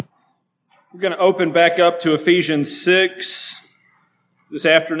We're going to open back up to Ephesians 6 this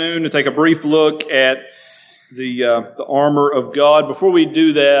afternoon to take a brief look at the armor of God. Before we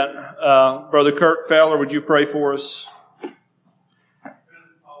do that, Brother Kurt Fowler, would you pray for us?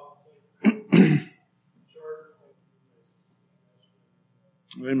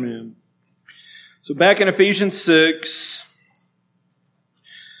 Amen. So back in Ephesians 6,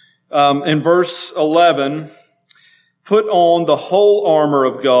 in verse 11, put on the whole armor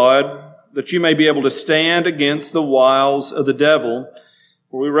of God, that you may be able to stand against the wiles of the devil.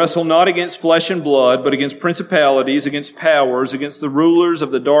 For we wrestle not against flesh and blood, but against principalities, against powers, against the rulers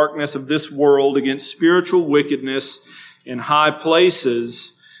of the darkness of this world, against spiritual wickedness in high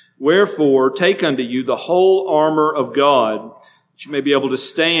places. Wherefore, take unto you the whole armor of God, that you may be able to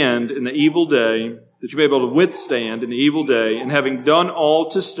stand in the evil day, that you may be able to withstand in the evil day, and having done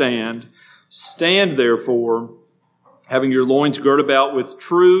all to stand, stand therefore, having your loins girt about with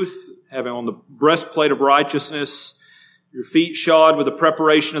truth, having on the breastplate of righteousness, your feet shod with the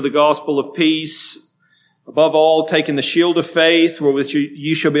preparation of the gospel of peace, above all, taking the shield of faith, wherewith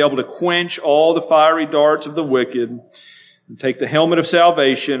you shall be able to quench all the fiery darts of the wicked, and take the helmet of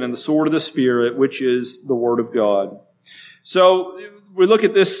salvation and the sword of the Spirit, which is the Word of God. So, we look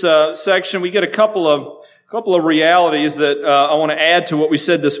at this section, we get a couple of realities that I want to add to what we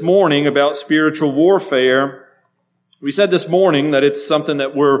said this morning about spiritual warfare. We said this morning that it's something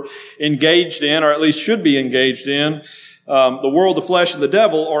that we're engaged in, or at least should be engaged in. The world, the flesh, and the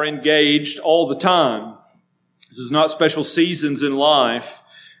devil are engaged all the time. This is not special seasons in life.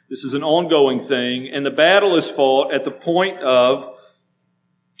 This is an ongoing thing, and the battle is fought at the point of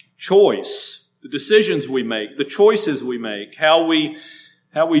choice. The decisions we make, the choices we make, how we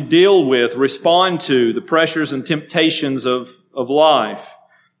deal with, respond to the pressures and temptations of life.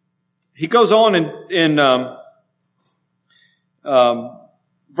 He goes on in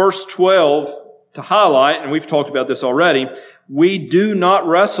verse 12 to highlight, and we've talked about this already, we do not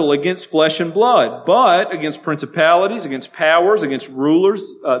wrestle against flesh and blood, but against principalities, against powers, against rulers,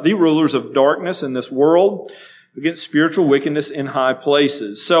 the rulers of darkness in this world, against spiritual wickedness in high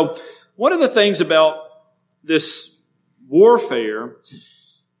places. So, one of the things about this warfare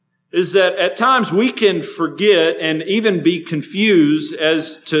is that at times we can forget and even be confused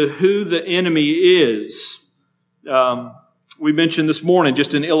as to who the enemy is. We mentioned this morning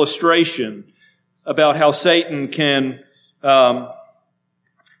just an illustration about how Satan can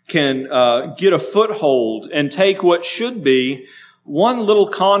get a foothold and take what should be one little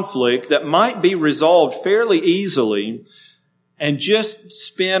conflict that might be resolved fairly easily and just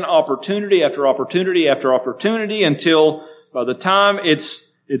spin opportunity after opportunity after opportunity until by the time it's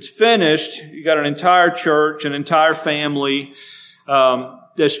finished, you got an entire church, an entire family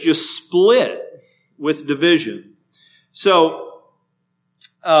that's just split with division. So,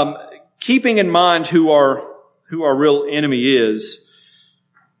 keeping in mind who our real enemy is,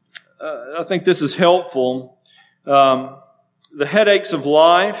 I think this is helpful. The headaches of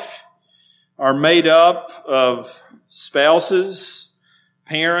life are made up of spouses,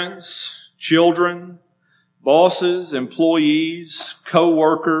 parents, children, bosses, employees,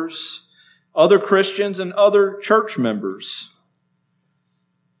 co-workers, other Christians, and other church members.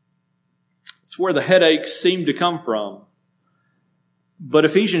 It's where the headaches seem to come from. But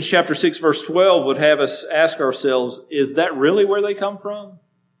Ephesians chapter 6 verse 12 would have us ask ourselves, is that really where they come from?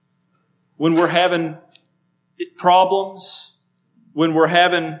 When we're having problems, when we're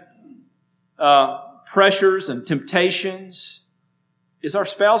having pressures and temptations, is our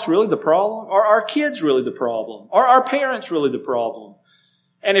spouse really the problem? Are our kids really the problem? Are our parents really the problem?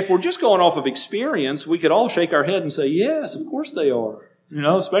 And if we're just going off of experience, we could all shake our head and say, yes, of course they are. You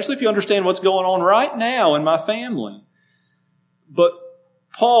know, especially if you understand what's going on right now in my family. But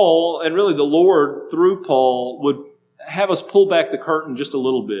Paul, and really the Lord through Paul, would have us pull back the curtain just a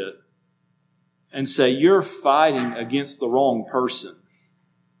little bit and say, you're fighting against the wrong person.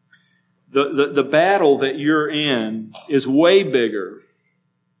 The battle that you're in is way bigger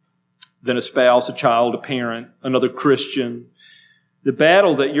than a spouse, a child, a parent, another Christian. The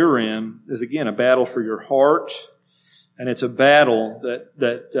battle that you're in is, again, a battle for your heart, and it's a battle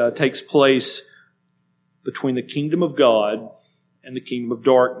that takes place between the kingdom of God and the kingdom of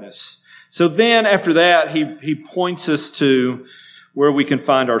darkness. So then, after that, he points us to where we can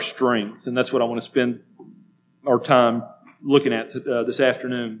find our strength, and that's what I want to spend our time looking at this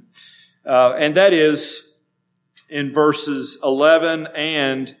afternoon. And that is in verses 11,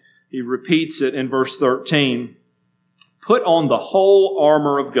 and he repeats it in verse 13. Put on the whole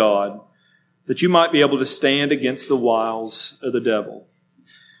armor of God, that you might be able to stand against the wiles of the devil.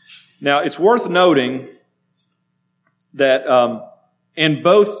 Now, it's worth noting that in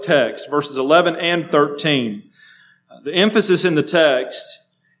both texts, verses 11 and 13. The emphasis in the text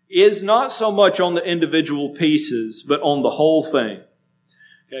is not so much on the individual pieces, but on the whole thing.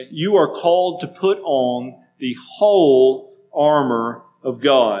 Okay? You are called to put on the whole armor of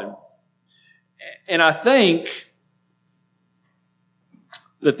God. And I think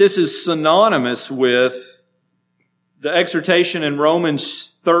that this is synonymous with the exhortation in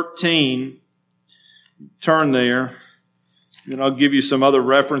Romans 13. Turn there, and I'll give you some other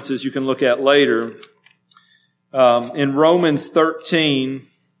references you can look at later. In Romans 13,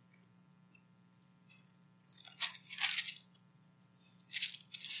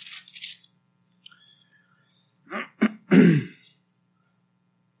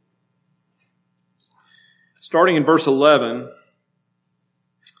 starting in verse 11,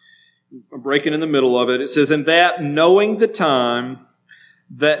 I'm breaking in the middle of it. It says, "And that, knowing the time,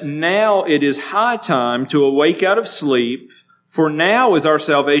 that now it is high time to awake out of sleep, for now is our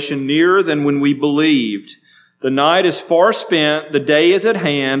salvation nearer than when we believed. The night is far spent, the day is at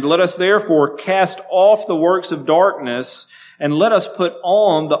hand. Let us therefore cast off the works of darkness, and let us put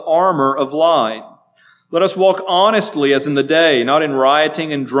on the armor of light. Let us walk honestly as in the day, not in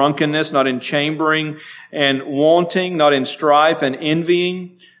rioting and drunkenness, not in chambering and wanting, not in strife and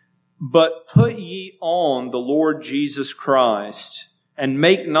envying, but put ye on the Lord Jesus Christ, and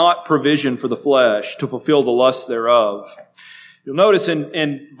make not provision for the flesh to fulfill the lusts thereof." You'll notice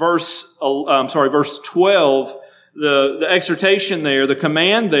in verse 12, the exhortation there, the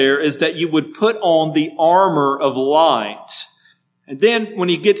command there is that you would put on the armor of light. And then when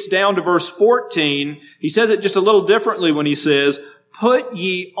he gets down to verse 14, he says it just a little differently when he says, "Put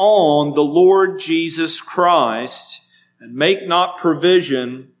ye on the Lord Jesus Christ, and make not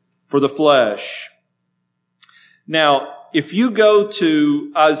provision for the flesh." Now, if you go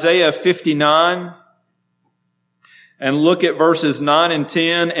to Isaiah 59 and look at verses 9 and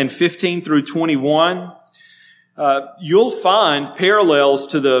 10 and 15 through 21, you'll find parallels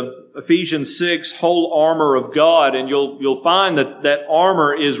to the Ephesians 6 whole armor of God, and you'll find that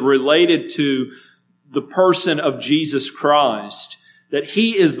armor is related to the person of Jesus Christ, that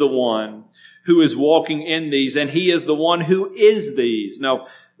He is the one who is walking in these, and He is the one who is these. Now,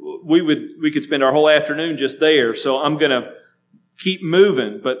 we could spend our whole afternoon just there, so I'm going to keep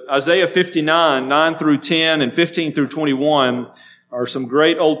moving. But Isaiah 59, 9 through 10 and 15 through 21 are some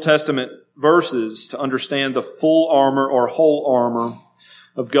great Old Testament verses to understand the full armor or whole armor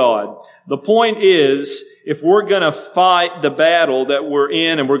of God. The point is, if we're going to fight the battle that we're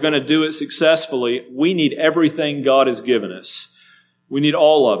in and we're going to do it successfully, we need everything God has given us. We need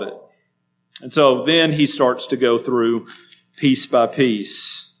all of it. And so then he starts to go through piece by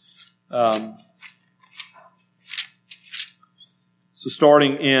piece. So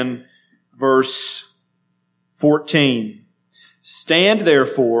starting in verse 14, "Stand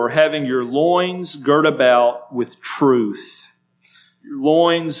therefore, having your loins girt about with truth." Your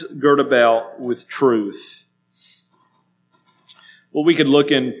loins girt about with truth. Well, we could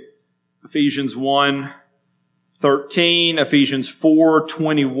look in Ephesians 1:13, Ephesians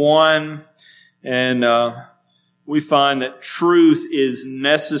 4:21, and we find that truth is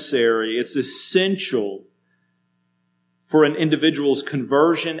necessary. It's essential for an individual's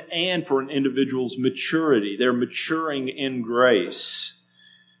conversion and for an individual's maturity. They're maturing in grace.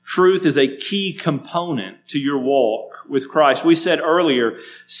 Truth is a key component to your walk with Christ. We said earlier,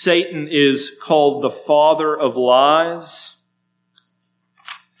 Satan is called the father of lies.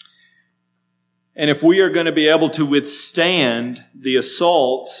 And if we are going to be able to withstand the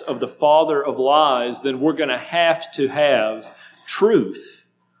assaults of the father of lies, then we're going to have truth.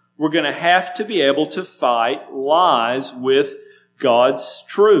 We're going to have to be able to fight lies with God's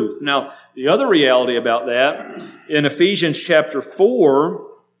truth. Now, the other reality about that, in Ephesians chapter 4,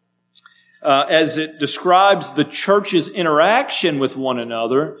 as it describes the church's interaction with one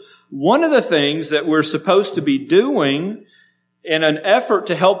another, one of the things that we're supposed to be doing in an effort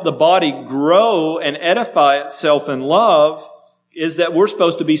to help the body grow and edify itself in love is that we're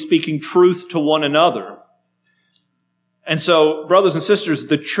supposed to be speaking truth to one another. And so, brothers and sisters,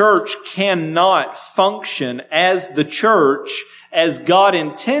 the church cannot function as the church as God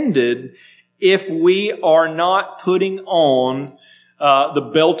intended if we are not putting on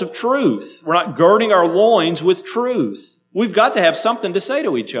the belt of truth. We're not girding our loins with truth. We've got to have something to say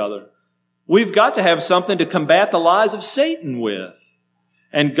to each other. We've got to have something to combat the lies of Satan with.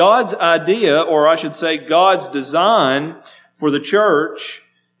 And God's idea, or I should say God's design for the church,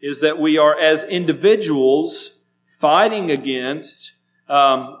 is that we are as individuals fighting against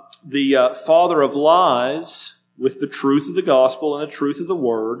the father of lies with the truth of the gospel and the truth of the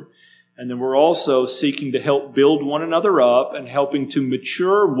word, And then we're also seeking to help build one another up and helping to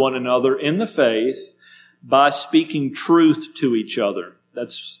mature one another in the faith by speaking truth to each other.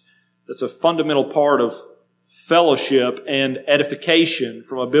 That's a fundamental part of fellowship and edification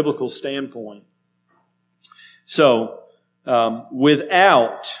from a biblical standpoint. So,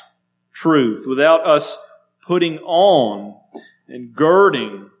 without truth, without us putting on and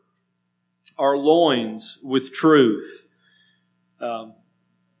girding our loins with truth,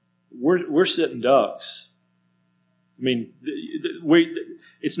 we're sitting ducks. I mean,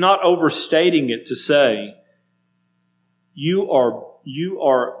 it's not overstating it to say you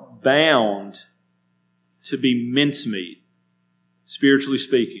are bound to be mincemeat, spiritually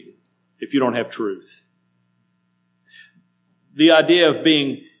speaking, if you don't have truth. The idea of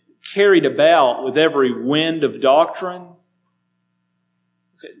being carried about with every wind of doctrine,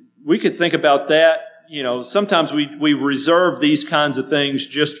 we could think about that. You know, sometimes we reserve these kinds of things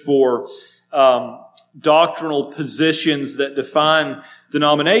just for doctrinal positions that define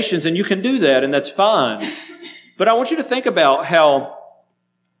denominations, and you can do that, and that's fine. But I want you to think about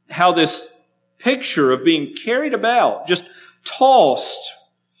how this picture of being carried about, just tossed,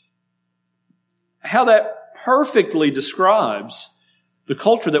 how that perfectly describes the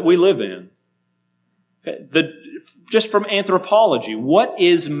culture that we live in. Just from anthropology, what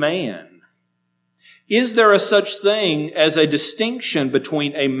is man? Is there a such thing as a distinction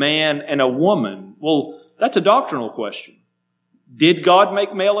between a man and a woman? Well, that's a doctrinal question. Did God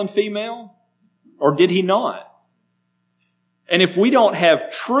make male and female? Or did He not? And if we don't have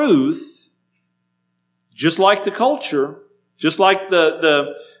truth, just like the culture, just like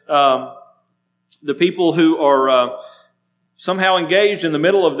the people who are somehow engaged in the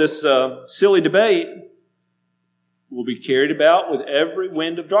middle of this silly debate, will be carried about with every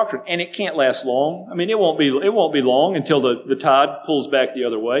wind of doctrine. And it can't last long. I mean, it won't be long until the tide pulls back the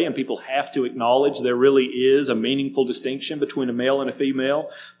other way and people have to acknowledge there really is a meaningful distinction between a male and a female.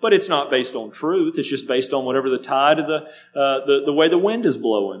 But it's not based on truth. It's just based on whatever the tide of the way the wind is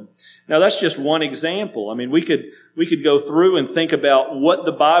blowing. Now, that's just one example. I mean, we could go through and think about what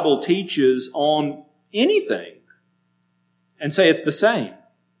the Bible teaches on anything and say it's the same.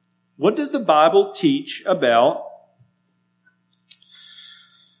 What does the Bible teach about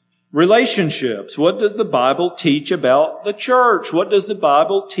relationships? What does the Bible teach about the church? What does the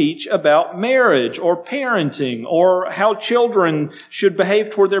Bible teach about marriage or parenting or how children should behave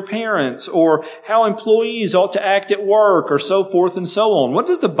toward their parents or how employees ought to act at work or so forth and so on? What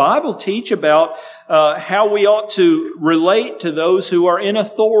does the Bible teach about how we ought to relate to those who are in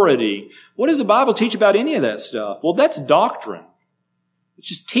authority? What does the Bible teach about any of that stuff? Well, that's doctrine. It's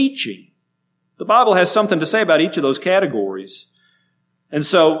just teaching. The Bible has something to say about each of those categories. And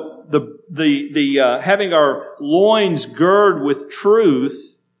so the having our loins girded with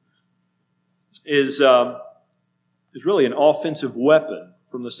truth is really an offensive weapon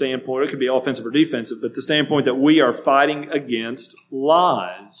from the standpoint. It could be offensive or defensive, but the standpoint that we are fighting against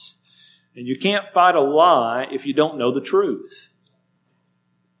lies. And you can't fight a lie if you don't know the truth.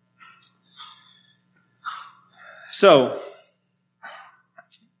 So,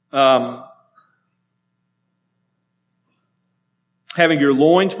 having your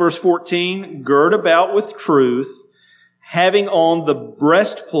loins, verse 14, gird about with truth, having on the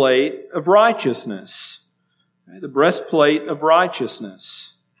breastplate of righteousness. Okay, the breastplate of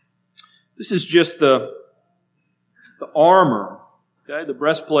righteousness. This is just the armor. Okay, the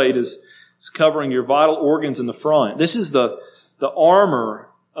breastplate is covering your vital organs in the front. This is the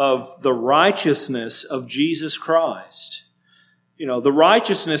armor of the righteousness of Jesus Christ. You know, the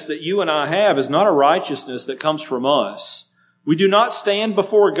righteousness that you and I have is not a righteousness that comes from us. We do not stand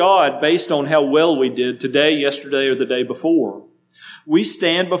before God based on how well we did today, yesterday, or the day before. We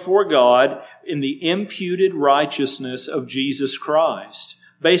stand before God in the imputed righteousness of Jesus Christ,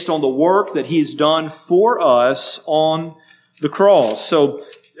 based on the work that He's done for us on the cross. So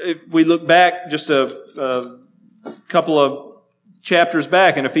if we look back just a couple of chapters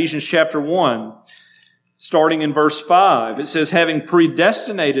back in Ephesians chapter 1, starting in verse 5, it says, having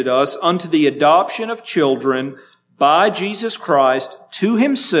predestinated us unto the adoption of children by Jesus Christ to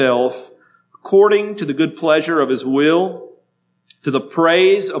Himself, according to the good pleasure of His will, to the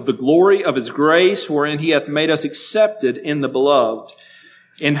praise of the glory of His grace, wherein He hath made us accepted in the Beloved,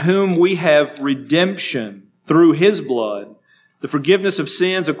 in whom we have redemption through His blood, the forgiveness of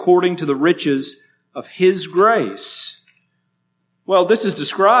sins according to the riches of His grace. Well, this is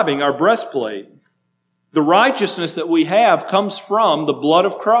describing our breastplate. The righteousness that we have comes from the blood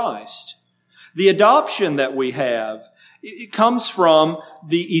of Christ. The adoption that we have, it comes from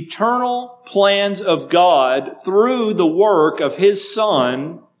the eternal plans of God through the work of His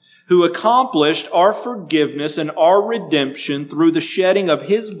Son, who accomplished our forgiveness and our redemption through the shedding of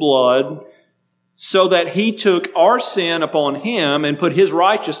His blood, so that He took our sin upon Him and put His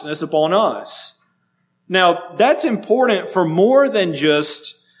righteousness upon us. Now, that's important for more than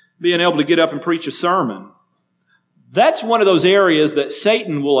just being able to get up and preach a sermon. That's one of those areas that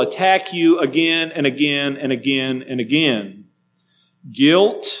Satan will attack you again and again and again and again.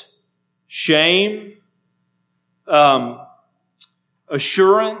 Guilt, shame,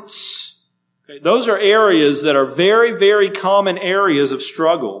 assurance. Okay, those are areas that are very, very common areas of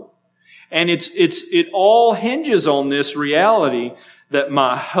struggle. And it all hinges on this reality that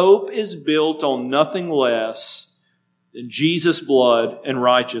my hope is built on nothing less than Jesus' blood and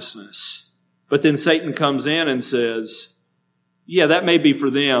righteousness. But then Satan comes in and says, yeah, that may be for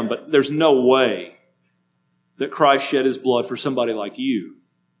them, but there's no way that Christ shed His blood for somebody like you.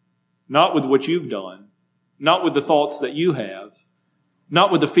 Not with what you've done. Not with the thoughts that you have. Not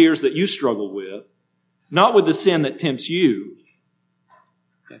with the fears that you struggle with. Not with the sin that tempts you.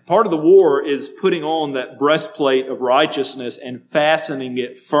 Part of the war is putting on that breastplate of righteousness and fastening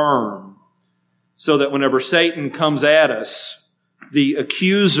it firm so that whenever Satan comes at us, the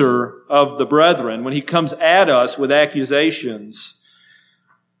accuser of the brethren, when he comes at us with accusations,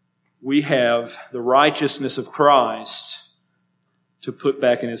 we have the righteousness of Christ to put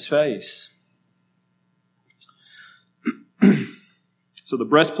back in his face. So the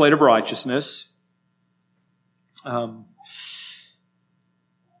breastplate of righteousness.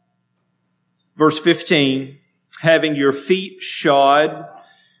 Verse 15, having your feet shod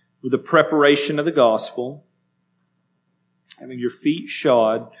with the preparation of the gospel. Having your feet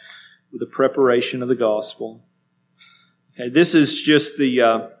shod with the preparation of the gospel. Okay, this is just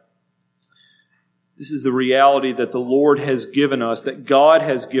the reality that the Lord has given us, that God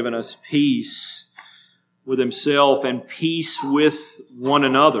has given us peace with Himself and peace with one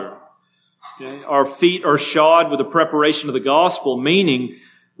another. Okay? Our feet are shod with the preparation of the gospel, meaning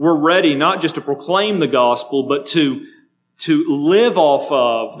we're ready not just to proclaim the gospel, but to live off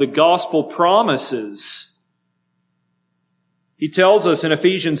of the gospel promises. He tells us in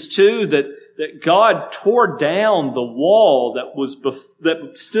Ephesians 2 that God tore down the wall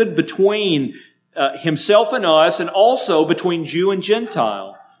that stood between Himself and us, and also between Jew and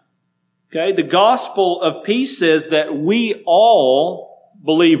Gentile. Okay, the gospel of peace says that we all,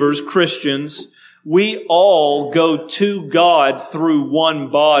 believers, Christians, we all go to God through one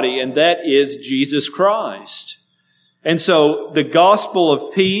body, and that is Jesus Christ. And so the gospel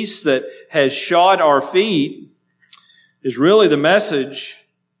of peace that has shod our feet is really the message.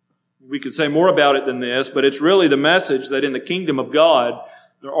 We could say more about it than this, but it's really the message that in the kingdom of God,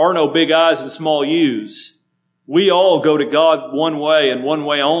 there are no big I's and small U's. We all go to God one way and one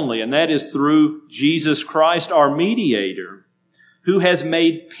way only, and that is through Jesus Christ, our mediator, who has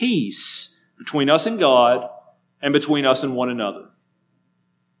made peace between us and God and between us and one another.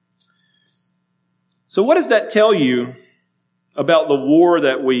 So what does that tell you about the war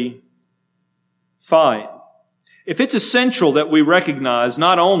that we fight? If it's essential that we recognize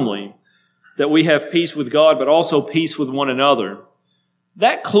not only that we have peace with God, but also peace with one another,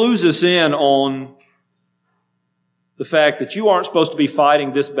 that clues us in on the fact that you aren't supposed to be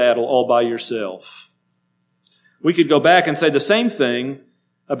fighting this battle all by yourself. We could go back and say the same thing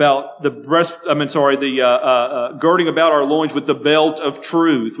about the girding about our loins with the belt of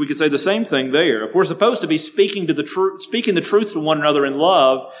truth. We could say the same thing there. If we're supposed to be speaking the truth to one another in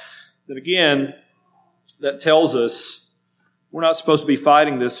love, then again, that tells us we're not supposed to be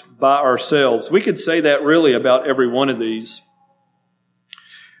fighting this by ourselves. We could say that really about every one of these.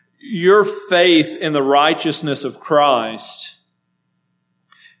 Your faith in the righteousness of Christ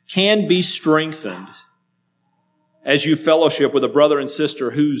can be strengthened as you fellowship with a brother and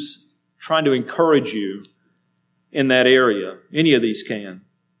sister who's trying to encourage you in that area. Any of these can.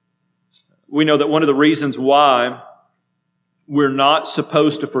 We know that one of the reasons why we're not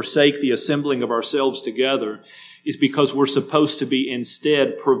supposed to forsake the assembling of ourselves together is because we're supposed to be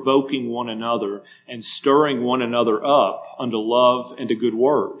instead provoking one another and stirring one another up unto love and to good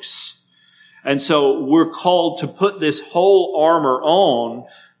works. And so we're called to put this whole armor on,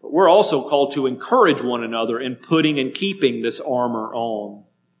 but we're also called to encourage one another in putting and keeping this armor on.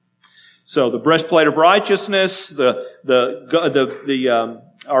 So the breastplate of righteousness, our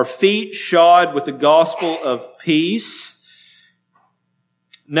feet shod with the gospel of peace.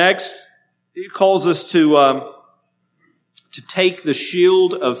 Next, it calls us to take the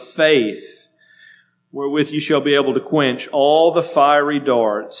shield of faith, wherewith you shall be able to quench all the fiery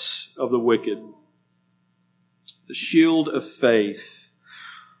darts of the wicked. The shield of faith.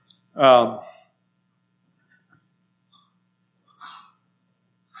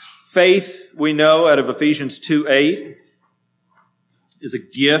 Faith, we know out of Ephesians 2:8, is a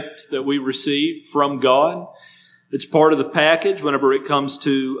gift that we receive from God. It's part of the package whenever it comes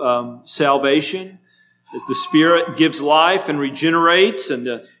to salvation. As the Spirit gives life and regenerates and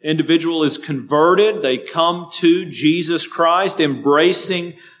the individual is converted, they come to Jesus Christ,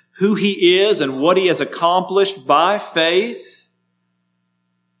 embracing who He is and what He has accomplished by faith.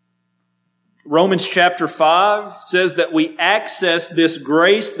 Romans chapter 5 says that we access this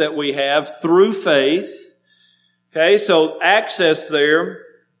grace that we have through faith. Okay, so access there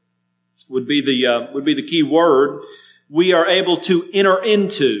would be the key word. We are able to enter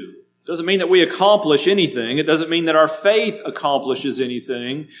into. Doesn't mean that we accomplish anything. It doesn't mean that our faith accomplishes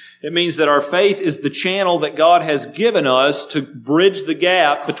anything. It means that our faith is the channel that God has given us to bridge the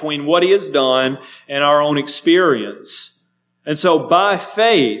gap between what He has done and our own experience. And so by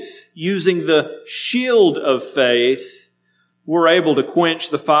faith, using the shield of faith, we're able to quench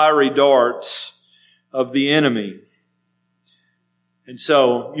the fiery darts of the enemy. And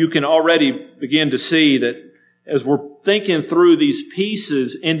so you can already begin to see that as we're thinking through these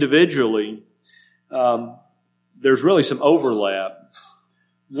pieces individually, there's really some overlap.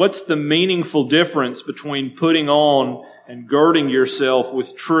 What's the meaningful difference between putting on and girding yourself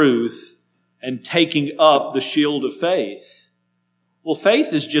with truth and taking up the shield of faith? Well,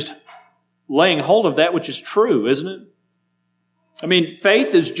 faith is just laying hold of that which is true, isn't it? I mean,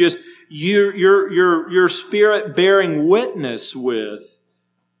 faith is just your spirit bearing witness with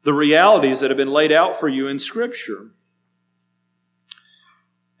the realities that have been laid out for you in Scripture.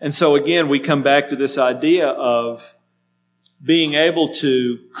 And so again, we come back to this idea of being able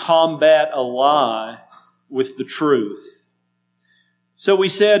to combat a lie with the truth. So we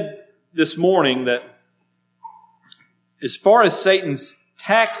said this morning that as far as Satan's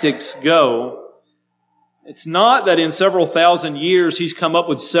tactics go, it's not that in several thousand years he's come up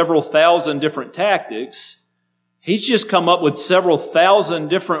with several thousand different tactics. He's just come up with several thousand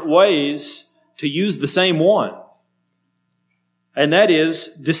different ways to use the same one. And that is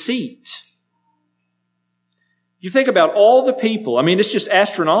deceit. You think about all the people. I mean, it's just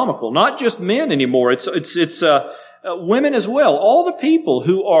astronomical. Not just men anymore. It's women as well. All the people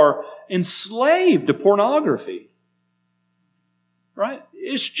who are enslaved to pornography. Right?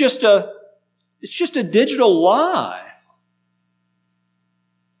 It's just a digital lie.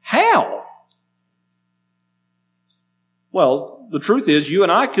 How? Well, the truth is, you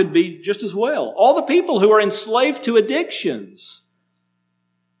and I could be just as well. All the people who are enslaved to addictions,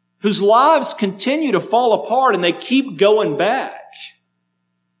 whose lives continue to fall apart and they keep going back.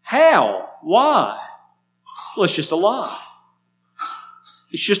 How? Why? Well, it's just a lie.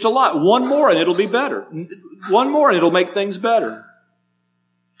 It's just a lie. One more and it'll be better. One more and it'll make things better.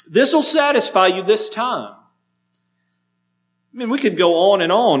 This will satisfy you this time. I mean, we could go on,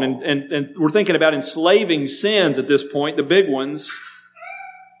 and we're thinking about enslaving sins at this point, the big ones.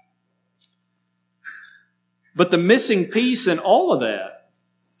 But the missing piece in all of that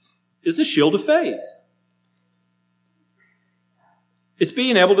is the shield of faith. It's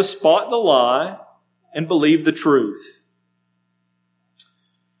being able to spot the lie and believe the truth.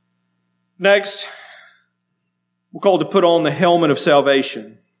 Next, we're called to put on the helmet of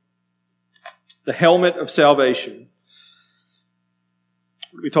salvation. The helmet of salvation.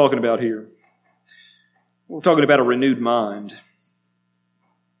 What are we talking about here? We're talking about a renewed mind.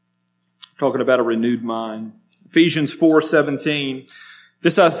 We're talking about a renewed mind. Ephesians 4:17.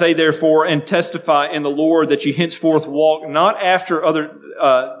 This I say therefore, and testify in the Lord, that ye henceforth walk not as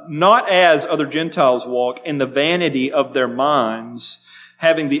other Gentiles walk, in the vanity of their minds,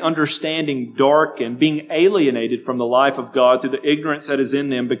 having the understanding darkened, being alienated from the life of God through the ignorance that is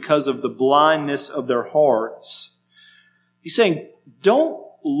in them because of the blindness of their hearts. He's saying, don't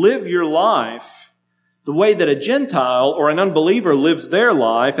live your life the way that a Gentile or an unbeliever lives their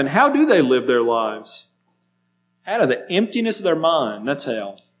life. And how do they live their lives? Out of the emptiness of their mind. That's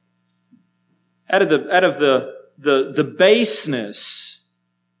how. Out of the baseness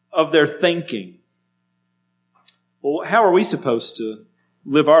of their thinking. Well, how are we supposed to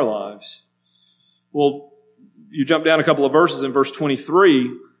live our lives? Well, you jump down a couple of verses in verse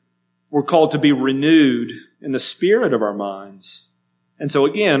 23, we're called to be renewed in the spirit of our minds. And so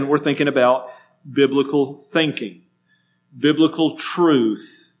again, we're thinking about biblical thinking, biblical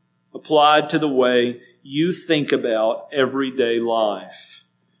truth applied to the way you think about everyday life.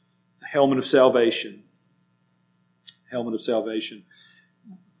 The helmet of salvation. Helmet of salvation.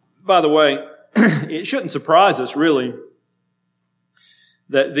 By the way, it shouldn't surprise us really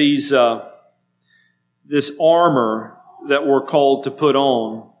that this armor that we're called to put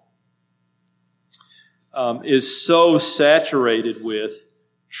on is so saturated with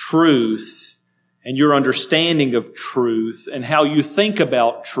truth and your understanding of truth and how you think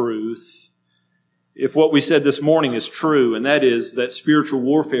about truth, if what we said this morning is true, and that is that spiritual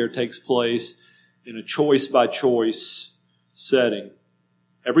warfare takes place in a choice-by-choice setting.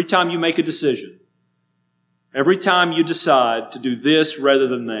 Every time you make a decision, every time you decide to do this rather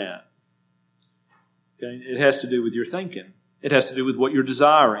than that, okay, it has to do with your thinking. It has to do with what you're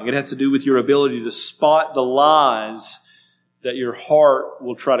desiring. It has to do with your ability to spot the lies that your heart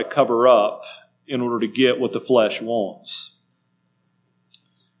will try to cover up in order to get what the flesh wants.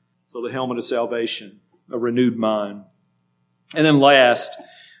 So the helmet of salvation, a renewed mind. And then last,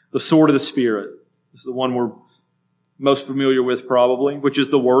 the sword of the Spirit. This is the one we're most familiar with probably, which is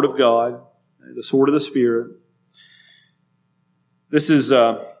the Word of God, the sword of the Spirit. This is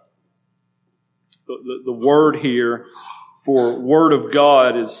the word here for Word of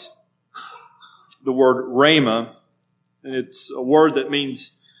God is the word rhema, and it's a word that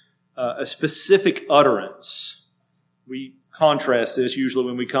means a specific utterance. We contrast this usually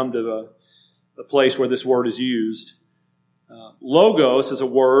when we come to the place where this word is used. Logos as a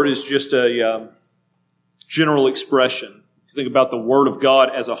word is just a general expression. Think about the Word of God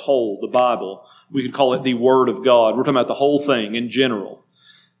as a whole, the Bible. We could call it the Word of God. We're talking about the whole thing in general.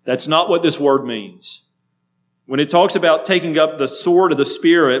 That's not what this word means. When it talks about taking up the sword of the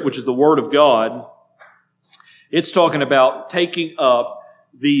Spirit, which is the Word of God, it's talking about taking up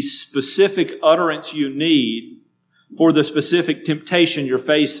the specific utterance you need for the specific temptation you're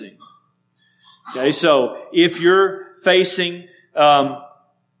facing. Okay, so if you're facing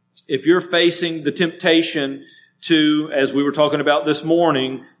the temptation to, as we were talking about this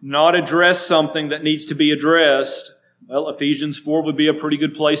morning, not address something that needs to be addressed, well, Ephesians 4 would be a pretty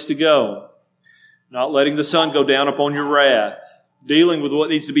good place to go. Not letting the sun go down upon your wrath. Dealing with what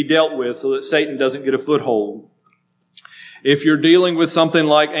needs to be dealt with so that Satan doesn't get a foothold. If you're dealing with something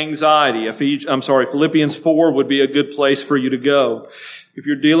like anxiety, Philippians 4 would be a good place for you to go. If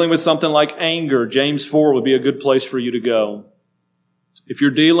you're dealing with something like anger, James 4 would be a good place for you to go. If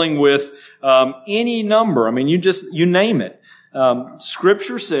you're dealing with any number, you name it.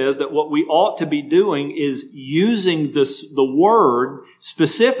 Scripture says that what we ought to be doing is using the Word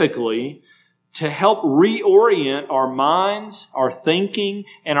specifically to help reorient our minds, our thinking,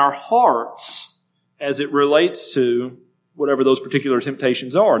 and our hearts as it relates to whatever those particular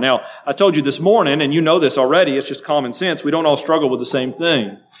temptations are. Now, I told you this morning, and you know this already, it's just common sense, we don't all struggle with the same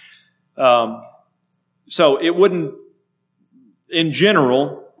thing. So it wouldn't, in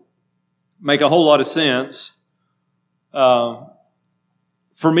general, make a whole lot of sense for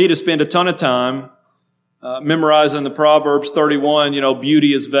me to spend a ton of time memorizing the Proverbs 31,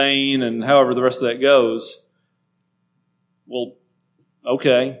 beauty is vain, and however the rest of that goes. Well,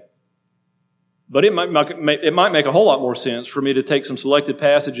 okay. But it might make a whole lot more sense for me to take some selected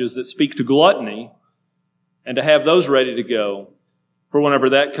passages that speak to gluttony and to have those ready to go for whenever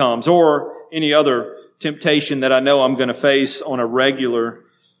that comes, or any other temptation that I know I'm going to face on a regular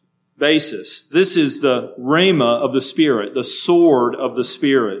basis. This is the rhema of the Spirit, the sword of the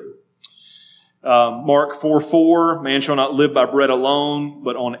Spirit. Mark 4:4, man shall not live by bread alone,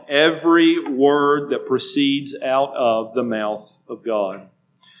 but on every word that proceeds out of the mouth of God.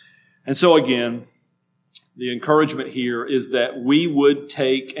 And so again, the encouragement here is that we would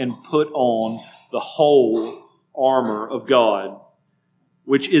take and put on the whole armor of God,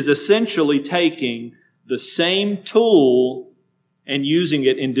 which is essentially taking the same tool and using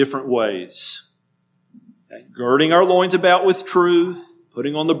it in different ways. Okay? Girding our loins about with truth,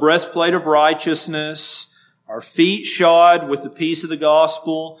 putting on the breastplate of righteousness, our feet shod with the peace of the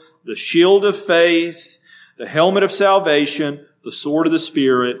gospel, the shield of faith, the helmet of salvation, the sword of the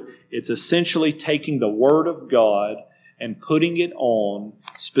Spirit. It's essentially taking the Word of God and putting it on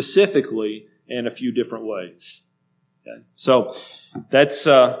specifically in a few different ways. Okay? So that's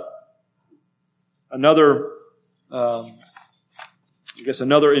another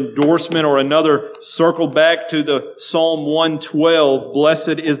endorsement or another circle back to the Psalm 112.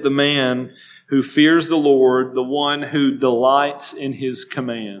 Blessed is the man who fears the Lord, the one who delights in His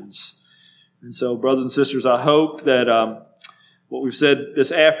commands. And so, brothers and sisters, I hope that what we've said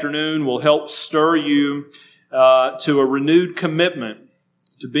this afternoon will help stir you to a renewed commitment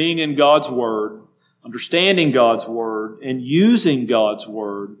to being in God's Word, understanding God's Word, and using God's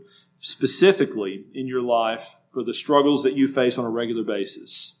Word specifically in your life for the struggles that you face on a regular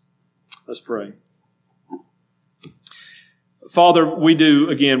basis. Let's pray. Father,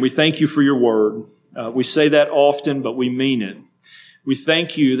 we thank you for your Word. We say that often, but we mean it. We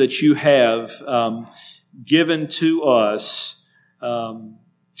thank you that you have given to us the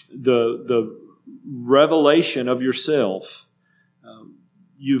revelation of yourself.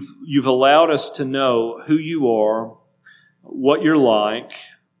 You've allowed us to know who you are, what you're like,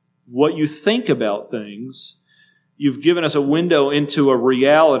 what you think about things. You've given us a window into a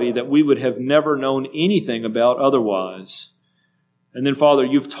reality that we would have never known anything about otherwise. And then, Father,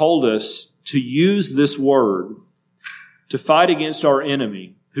 you've told us to use this word to fight against our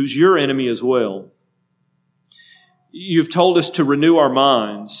enemy, who's your enemy as well. You've told us to renew our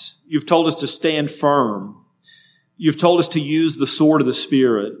minds. You've told us to stand firm. You've told us to use the sword of the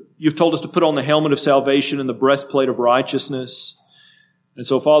Spirit. You've told us to put on the helmet of salvation and the breastplate of righteousness. And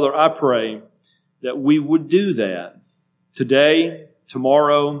so, Father, I pray that we would do that today,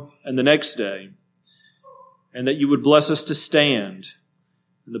 tomorrow, and the next day, and that you would bless us to stand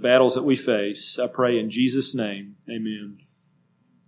in the battles that we face. I pray in Jesus' name, amen.